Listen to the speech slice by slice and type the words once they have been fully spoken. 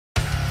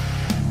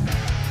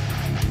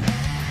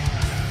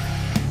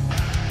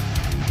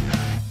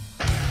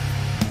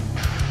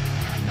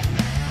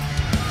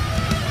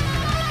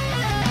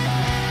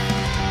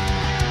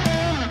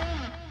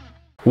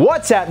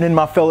What's happening,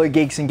 my fellow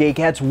geeks and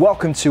geekettes?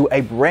 Welcome to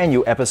a brand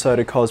new episode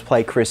of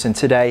Cosplay Chris, and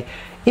today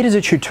it is a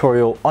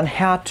tutorial on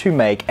how to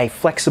make a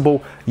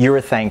flexible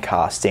urethane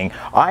casting.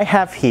 I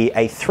have here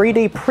a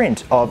 3D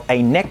print of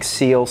a neck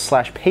seal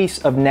 / piece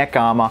of neck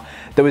armor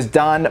that was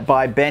done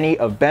by Benny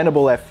of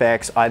Bendable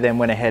FX. I then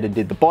went ahead and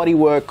did the body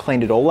work,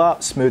 cleaned it all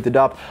up, smoothed it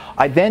up.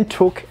 I then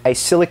took a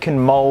silicone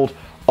mold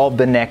of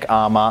the neck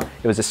armor.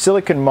 It was a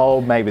silicone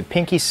mold made with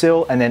pinky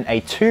seal and then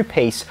a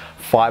 2-piece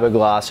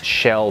fiberglass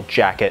shell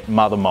jacket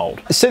mother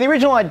mold. So the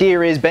original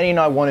idea is Benny and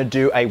I want to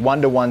do a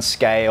 1:1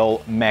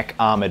 scale mech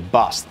armored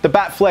bust. The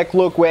Batfleck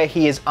look where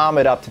he is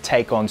armored up to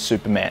take on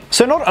Superman.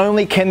 So not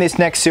only can this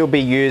neck seal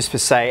be used for,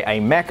 say, a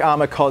mech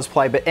armor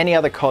cosplay, but any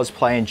other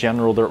cosplay in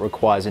general that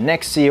requires a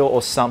neck seal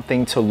or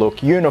something to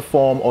look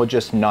uniform or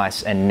just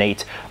nice and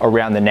neat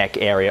around the neck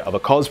area of a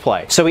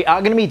cosplay. So we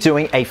are going to be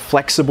doing a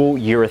flexible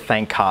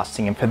urethane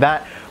casting, and for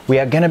that we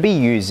are going to be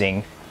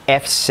using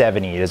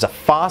F70. It is a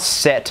fast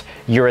set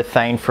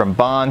urethane from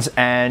Barnes,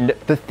 and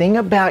the thing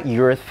about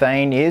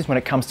urethane is when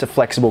it comes to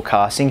flexible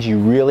castings, you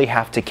really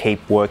have to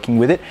keep working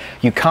with it.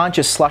 You can't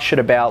just slush it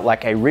about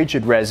like a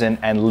rigid resin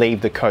and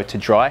leave the coat to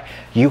dry.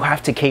 You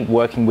have to keep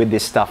working with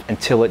this stuff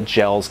until it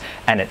gels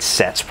and it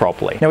sets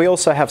properly. Now we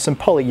also have some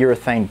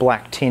polyurethane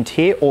black tint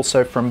here,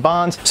 also from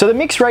Barnes. So the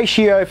mix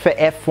ratio for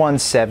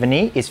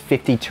F170 is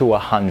 50 to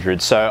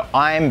 100. So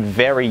I'm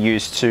very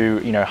used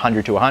to,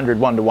 100 to 100,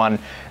 1:1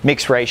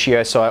 mix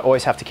ratio. So I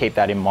always have to keep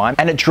that in mind.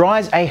 And it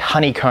dries a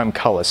honeycomb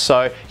color,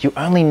 so you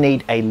only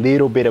need a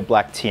little bit of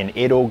black tint.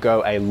 It'll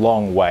go a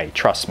long way,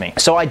 trust me.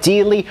 So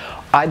ideally,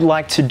 I'd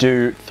like to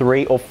do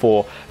 3 or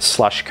 4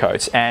 slush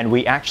coats, and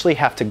we actually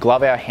have to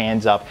glove our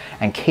hands up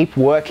and keep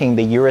working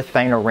the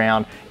urethane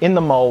around in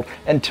the mold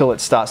until it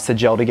starts to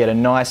gel to get a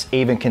nice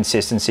even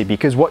consistency,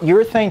 because what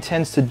urethane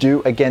tends to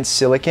do against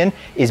silicone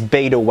is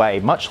bead away,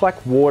 much like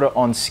water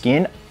on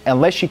skin.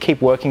 Unless you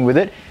keep working with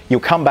it, you'll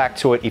come back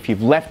to it if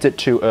you've left it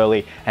too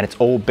early and it's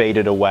all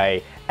beaded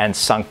away and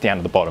sunk down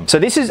to the bottom. So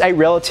this is a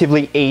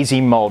relatively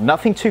easy mold,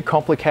 nothing too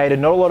complicated,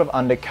 not a lot of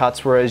undercuts,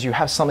 whereas you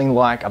have something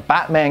like a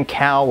Batman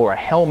cowl or a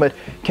helmet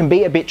can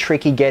be a bit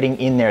tricky getting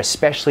in there,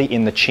 especially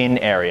in the chin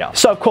area.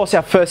 So of course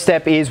our first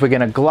step is we're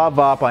gonna glove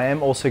up. I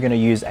am also gonna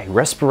use a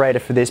respirator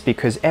for this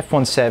because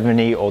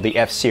F170 or the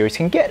F series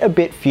can get a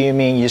bit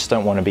fuming. You just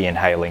don't wanna be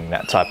inhaling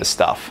that type of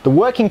stuff. The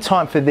working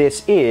time for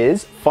this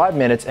is 5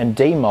 minutes and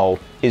demold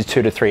is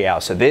 2 to 3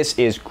 hours. So this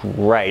is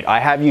great. I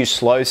have used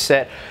slow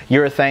set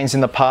urethanes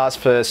in the past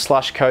for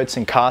slush coats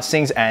and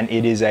castings, and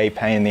it is a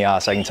pain in the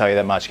ass, I can tell you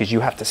that much, because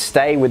you have to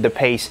stay with the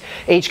piece.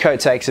 Each coat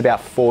takes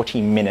about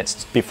 40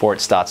 minutes before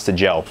it starts to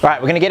gel. All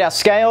right, we're gonna get our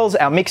scales,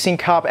 our mixing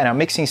cup, and our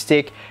mixing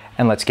stick,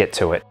 and let's get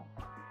to it.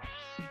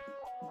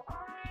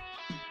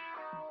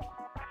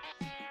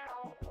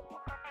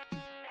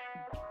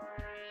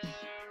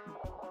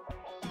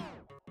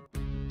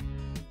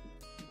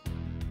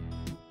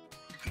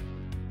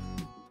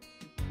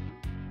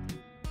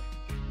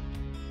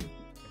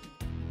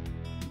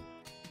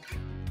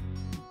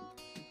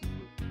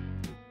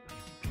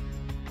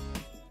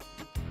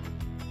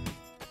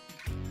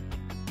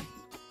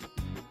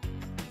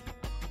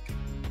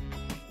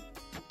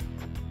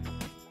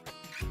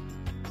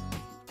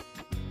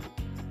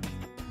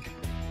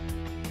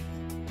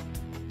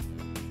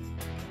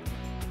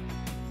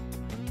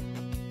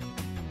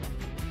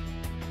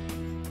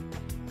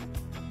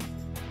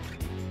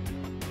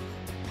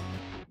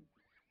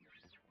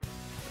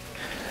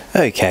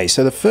 Okay,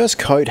 so the first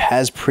coat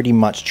has pretty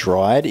much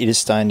dried. It is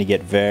starting to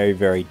get very,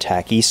 very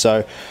tacky.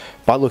 So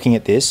by looking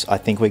at this, I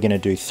think we're going to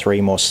do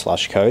 3 more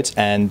slush coats.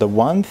 And the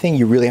one thing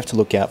you really have to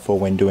look out for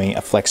when doing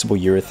a flexible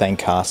urethane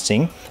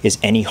casting is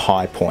any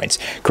high points.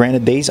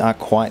 Granted, these are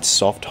quite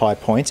soft high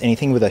points.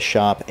 Anything with a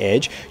sharp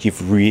edge,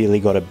 you've really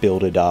got to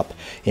build it up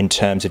in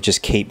terms of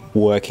just keep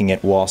working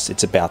it whilst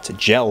it's about to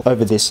gel.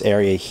 Over this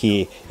area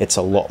here, it's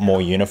a lot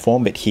more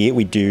uniform, but here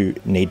we do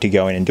need to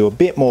go in and do a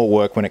bit more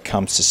work when it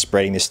comes to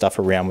spreading this stuff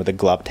around with a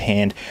gloved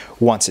hand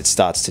once it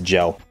starts to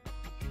gel.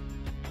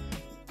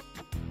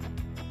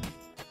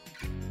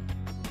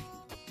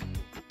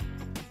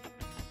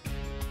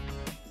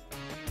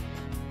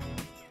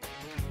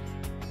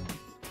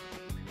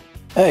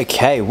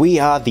 Okay, we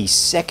are the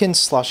second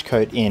slush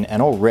coat in,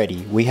 and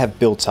already we have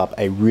built up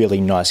a really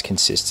nice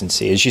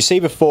consistency. As you see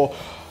before,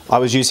 I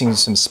was using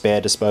some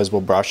spare disposable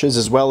brushes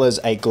as well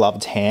as a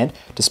gloved hand.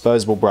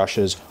 Disposable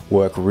brushes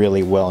work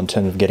really well in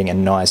terms of getting a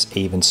nice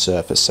even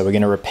surface. So we're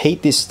going to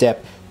repeat this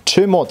step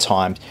 2 more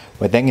times.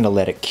 We're then going to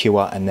let it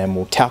cure, and then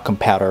we'll talcum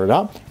powder it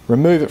up,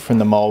 remove it from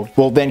the mold.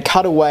 We'll then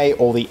cut away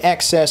all the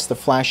excess, the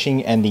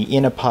flashing and the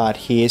inner part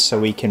here,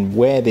 so we can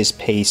wear this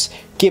piece,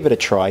 give it a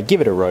try,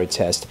 give it a road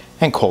test,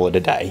 and call it a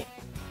day.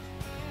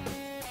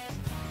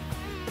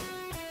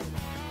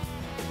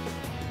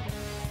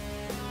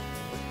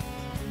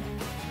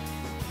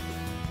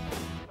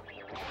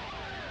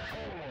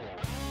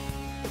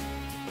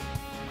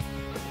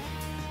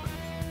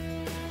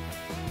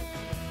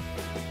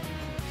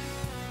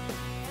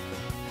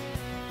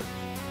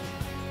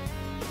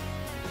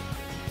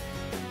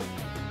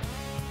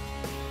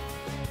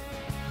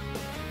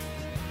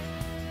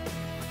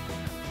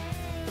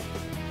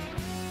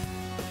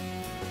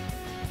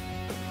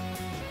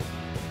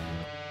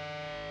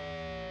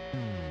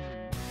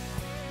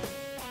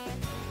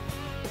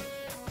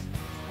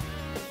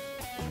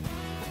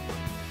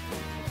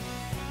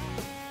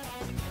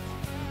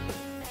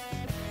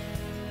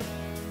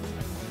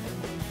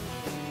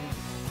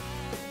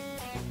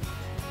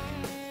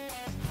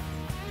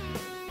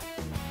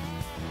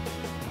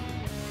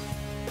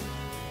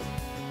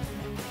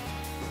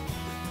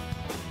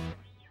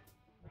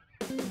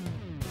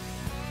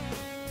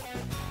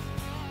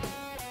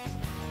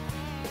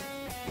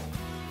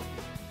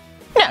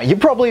 Now, you're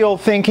probably all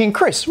thinking,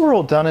 Chris, we're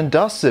all done and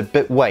dusted,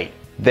 but wait,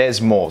 there's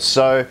more.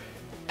 So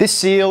this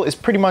seal is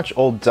pretty much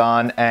all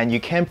done and you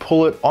can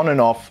pull it on and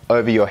off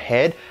over your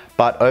head,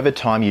 but over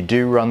time you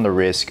do run the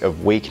risk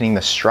of weakening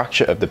the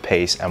structure of the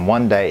piece and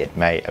one day it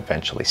may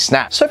eventually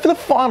snap. So for the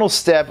final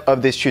step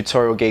of this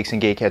tutorial, Geeks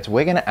and Geekettes,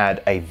 we're gonna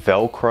add a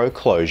Velcro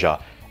closure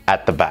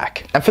at the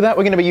back. And for that,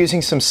 we're gonna be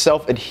using some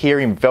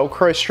self-adhering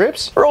Velcro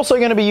strips. We're also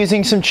gonna be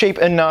using some cheap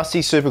and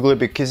nasty super glue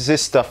because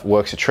this stuff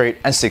works a treat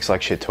and sticks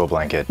like shit to a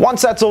blanket.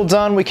 Once that's all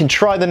done, we can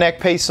try the neck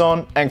piece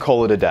on and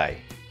call it a day.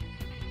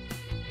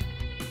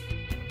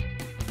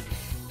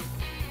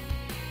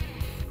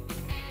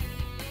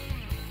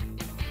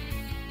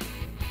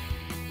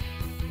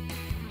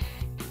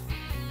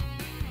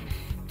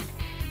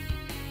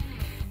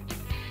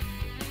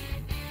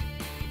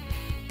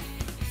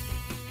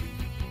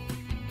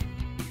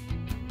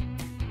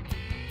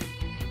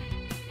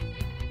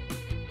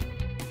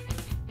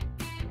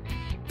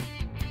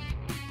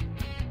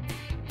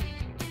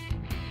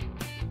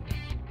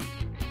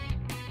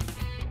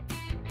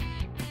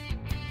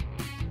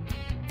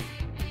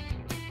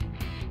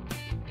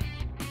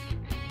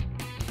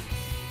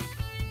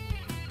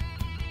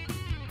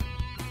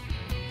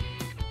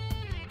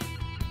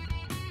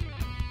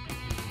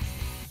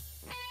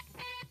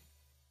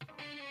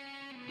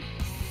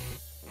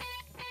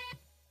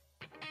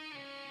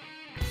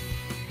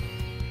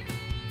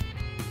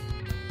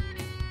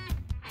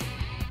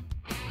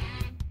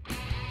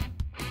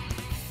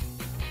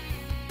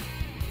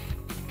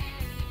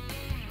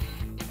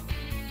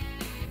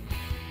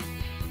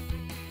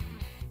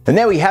 And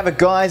there we have it,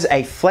 guys,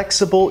 a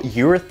flexible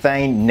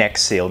urethane neck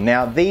seal.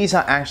 Now these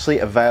are actually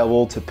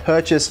available to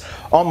purchase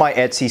on my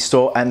Etsy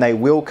store and they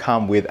will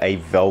come with a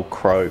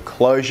Velcro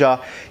closure.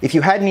 If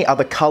you had any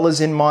other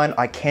colors in mind,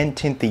 I can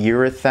tint the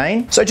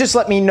urethane. So just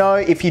let me know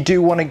if you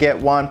do want to get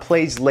one.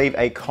 Please leave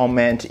a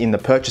comment in the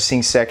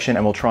purchasing section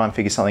and we'll try and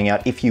figure something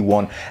out if you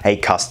want a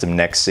custom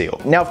neck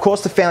seal. Now, of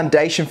course, the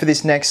foundation for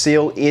this neck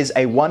seal is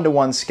a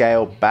 1:1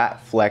 scale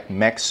bat fleck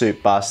mech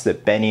suit bust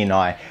that Benny and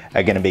I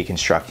are going to be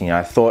constructing. And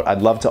I thought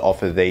I'd love to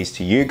offer these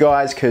to you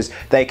guys because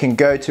they can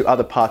go to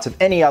other parts of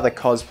any other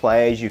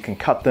cosplayers. You can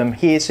cut them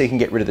here so you can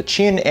get rid of the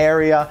chin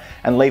area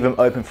and leave them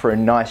open for a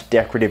nice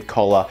decorative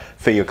collar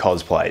for your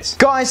cosplays.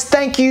 Guys,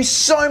 thank you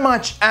so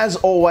much as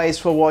always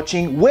for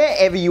watching.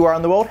 Wherever you are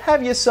in the world,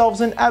 have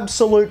yourselves an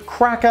absolute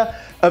cracker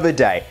of a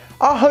day.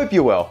 I hope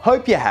you're well,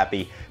 hope you're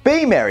happy,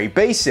 be merry,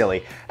 be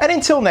silly, and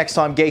until next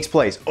time, geeks,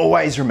 please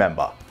always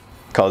remember,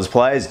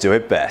 cosplayers do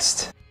it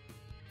best.